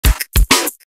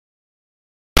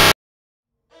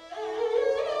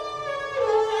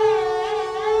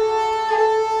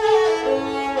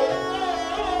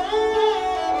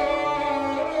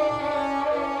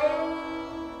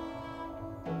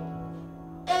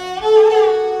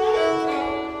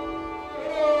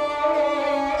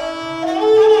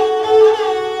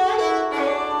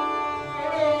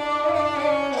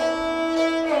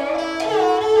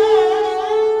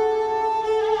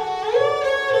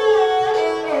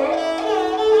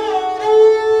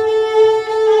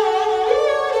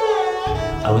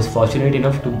was fortunate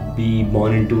enough to be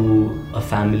born into a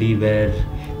family where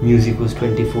music was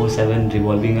 24/7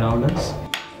 revolving around us.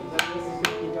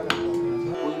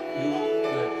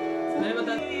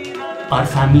 Our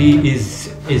family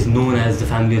is known as the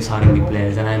family of Sarangi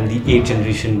players, and I am the 8th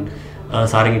generation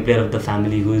Sarangi player of the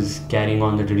family who is carrying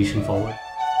on the tradition forward.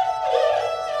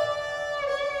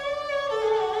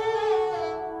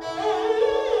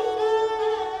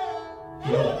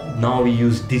 Now we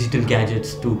use digital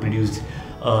gadgets to produce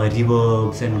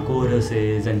reverbs and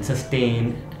choruses and sustain,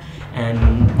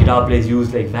 and guitar players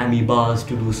use like whammy bars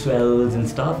to do swells and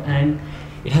stuff, and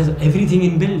it has everything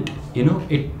inbuilt.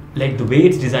 It, like the way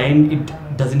it's designed, it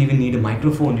doesn't even need a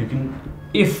microphone. You can,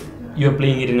 if you're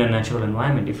playing it in a natural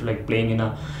environment, if you're like playing in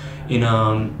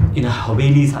a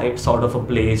Haveli sort of a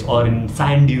place, or in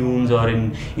sand dunes, or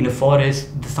in a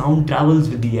forest, the sound travels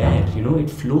with the air. It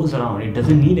flows around. It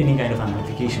doesn't need any kind of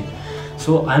amplification.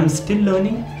 So I'm still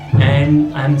learning,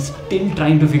 and I'm still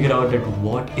trying to figure out that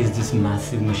what is this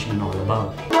massive machine all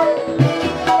about.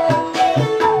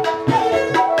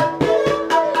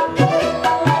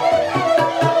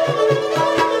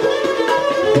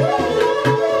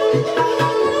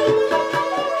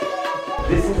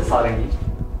 This is a Sarangi,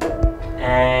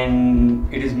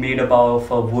 and it is made up of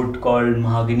a wood called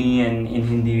mahogany, and in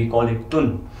Hindi we call it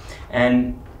tun.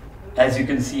 And as you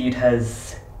can see, it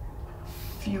has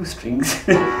few strings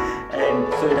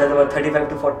and so it has about 35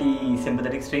 to 40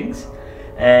 sympathetic strings,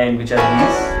 and which are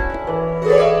these,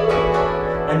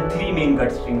 and 3 main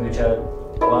cut strings, which are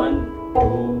 1,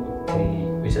 2, 3,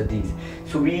 which are these.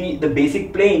 So the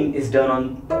basic playing is done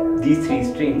on these 3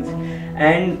 strings,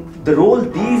 and the role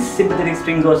these sympathetic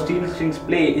strings or steel strings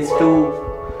play is to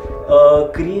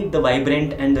create the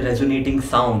vibrant and the resonating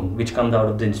sound which comes out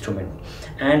of the instrument.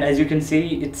 And as you can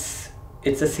see,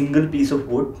 it's a single piece of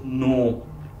wood, no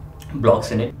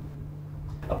blocks in it.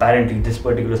 Apparently this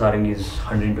particular Sarangi is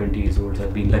 120 years old, so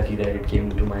I've been lucky that it came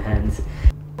into my hands.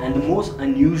 And the most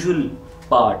unusual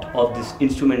part of this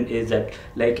instrument is that,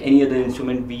 like any other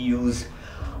instrument, we use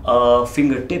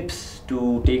fingertips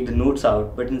to take the notes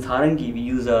out, but in Sarangi we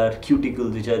use our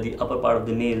cuticles, which are the upper part of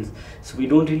the nails. So we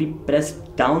don't really press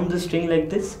down the string like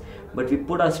this, but we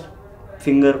put our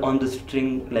finger on the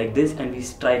string like this, and we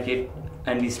strike it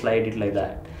and we slide it like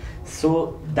that.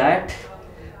 So that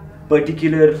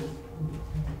particular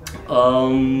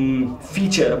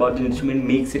feature about the instrument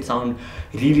makes it sound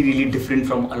really different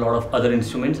from a lot of other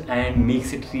instruments, and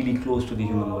makes it really close to the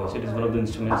human voice. It is one of the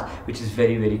instruments which is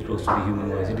very close to the human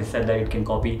voice. It is said that it can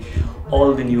copy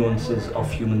all the nuances of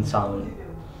human sound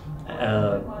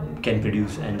can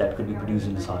produce, and that could be produced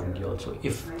in the Sarangi also,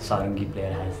 if the Sarangi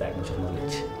player has that much of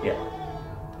knowledge. Yeah,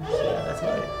 so yeah, that's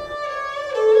about it.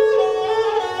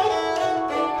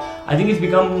 I think it's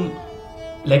become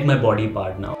like my body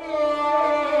part now.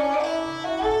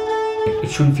 It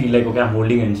shouldn't feel like, okay, I'm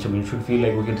holding an instrument. It should feel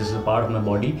like, okay, this is a part of my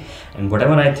body, and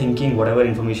whatever I'm thinking, whatever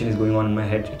information is going on in my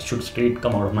head, it should straight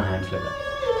come out of my hands like that.